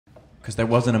Because there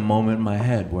wasn't a moment in my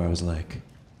head where I was like,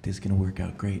 this is gonna work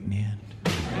out great in the end.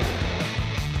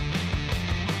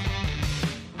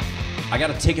 I got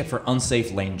a ticket for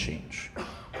unsafe lane change.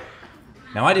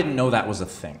 Now, I didn't know that was a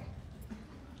thing.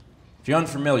 If you're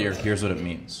unfamiliar, here's what it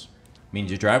means. It means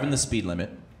you're driving the speed limit,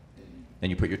 then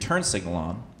you put your turn signal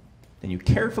on, then you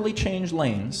carefully change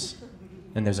lanes,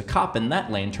 and there's a cop in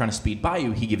that lane trying to speed by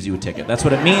you, he gives you a ticket. That's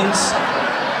what it means.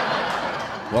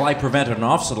 Well, I prevented an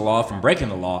officer of the law from breaking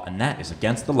the law, and that is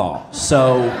against the law.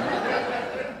 So,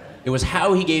 it was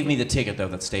how he gave me the ticket, though,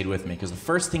 that stayed with me, because the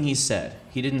first thing he said,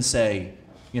 he didn't say,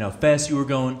 you know, fast you were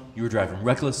going, you were driving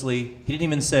recklessly. He didn't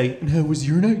even say, and how was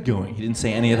your night going? He didn't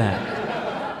say any of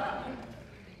that.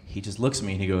 He just looks at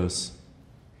me and he goes,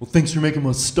 well, thanks for making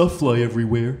my stuff fly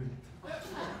everywhere.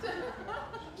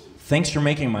 Thanks for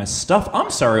making my stuff? I'm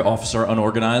sorry, Officer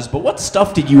Unorganized, but what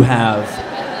stuff did you have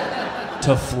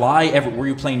to fly everywhere? Were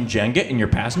you playing Jenga in your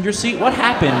passenger seat? What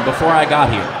happened before I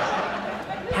got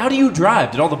here? How do you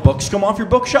drive? Did all the books come off your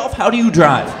bookshelf? How do you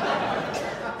drive?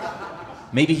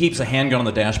 Maybe he keeps a handgun on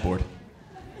the dashboard.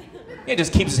 He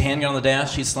just keeps his handgun on the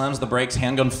dash, he slams the brakes,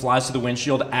 handgun flies through the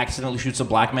windshield, accidentally shoots a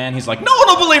black man. He's like, no one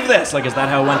will believe this! Like, is that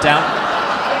how it went down?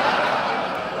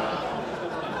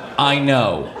 I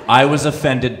know. I was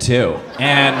offended too.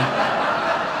 And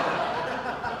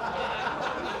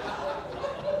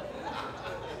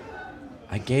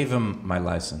I gave him my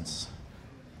license.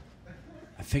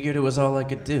 I figured it was all I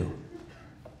could do.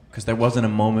 Because there wasn't a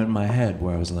moment in my head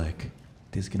where I was like,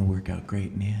 this is gonna work out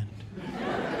great in the end.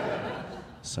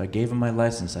 So I gave him my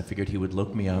license. I figured he would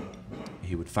look me up.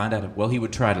 He would find out, well, he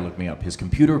would try to look me up. His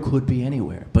computer could be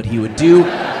anywhere, but he would do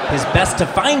his best to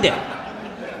find it.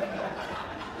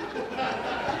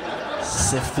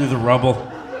 Sift through the rubble.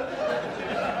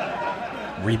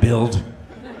 Rebuild.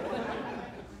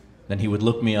 Then he would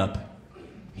look me up.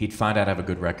 He'd find out I have a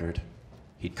good record.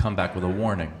 He'd come back with a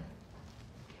warning.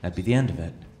 That'd be the end of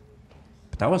it.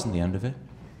 But that wasn't the end of it.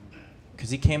 Because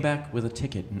he came back with a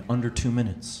ticket in under 2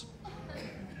 minutes.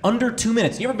 Under 2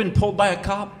 minutes. You ever been pulled by a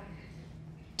cop?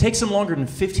 Takes them longer than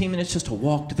 15 minutes just to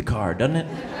walk to the car, doesn't it?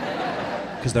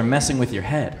 Because they're messing with your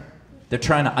head. They're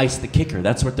trying to ice the kicker.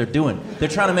 That's what they're doing. They're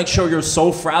trying to make sure you're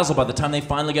so frazzled by the time they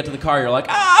finally get to the car, you're like,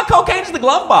 ah, cocaine's in the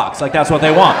glove box. Like, that's what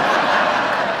they want.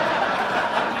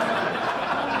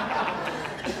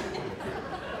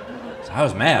 So I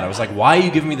was mad. I was like, why are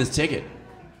you giving me this ticket?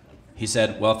 He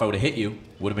said, well, if I would have hit you,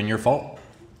 it would have been your fault.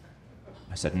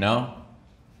 I said, no,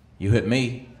 you hit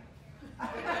me.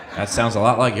 That sounds a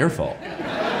lot like your fault.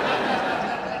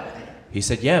 He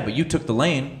said, yeah, but you took the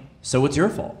lane, so it's your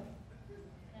fault.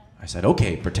 I said,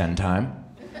 okay, pretend time.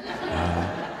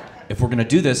 If we're gonna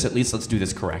do this, at least let's do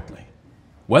this correctly.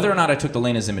 Whether or not I took the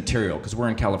lane is immaterial, because we're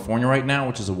in California right now,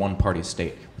 which is a one-party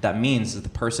state. What that means is the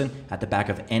person at the back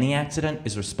of any accident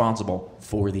is responsible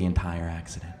for the entire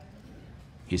accident.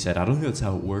 He said, I don't think that's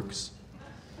how it works.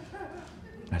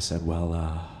 I said, well,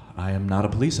 I am not a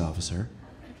police officer.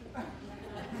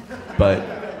 But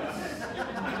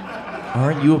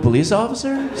aren't you a police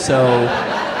officer? So,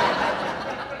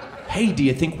 hey, do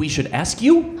you think we should ask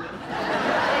you?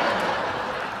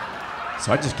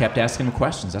 So I just kept asking him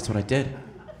questions. That's what I did.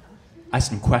 I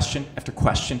asked him question after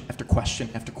question after question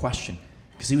after question.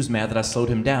 Because he was mad that I slowed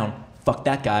him down. Fuck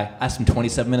that guy. I asked him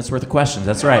 27 minutes worth of questions.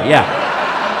 That's right, yeah.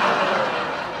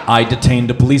 I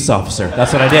detained a police officer.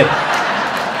 That's what I did.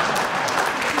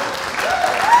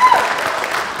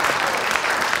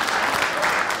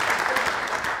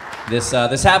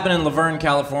 This happened in Laverne,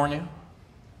 California.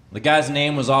 The guy's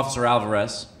name was Officer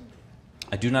Alvarez.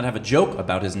 I do not have a joke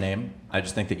about his name. I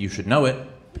just think that you should know it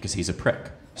because he's a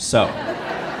prick. So,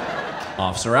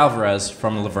 Officer Alvarez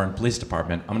from the Laverne Police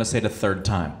Department. I'm gonna say it a third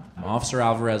time. Officer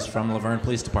Alvarez from the Laverne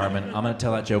Police Department. I'm gonna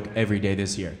tell that joke every day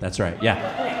this year. That's right, yeah.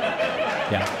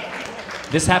 Yeah.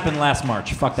 This happened last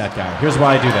March. Fuck that guy. Here's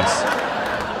why I do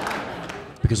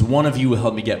this. Because one of you will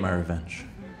help me get my revenge.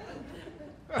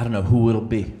 I don't know who it'll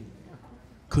be.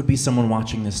 Could be someone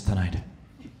watching this tonight.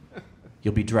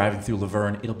 You'll be driving through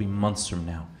Laverne. It'll be months from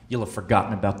now. You'll have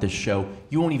forgotten about this show.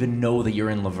 You won't even know that you're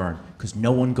in Laverne, because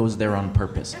no one goes there on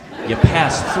purpose. You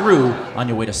pass through on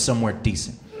your way to somewhere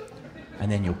decent. And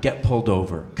then you'll get pulled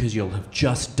over, because you'll have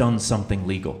just done something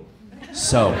legal.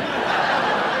 So,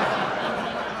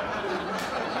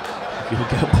 you'll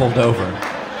get pulled over.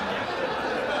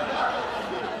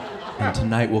 And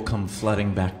tonight will come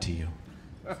flooding back to you.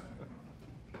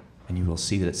 And you will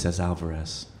see that it says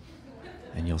Alvarez.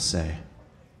 And you'll say,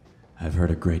 I've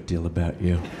heard a great deal about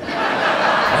you.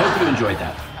 I hope you enjoyed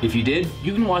that. If you did,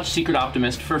 you can watch Secret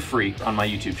Optimist for free on my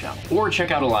YouTube channel, or check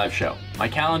out a live show. My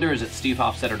calendar is at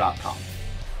stevehofstetter.com.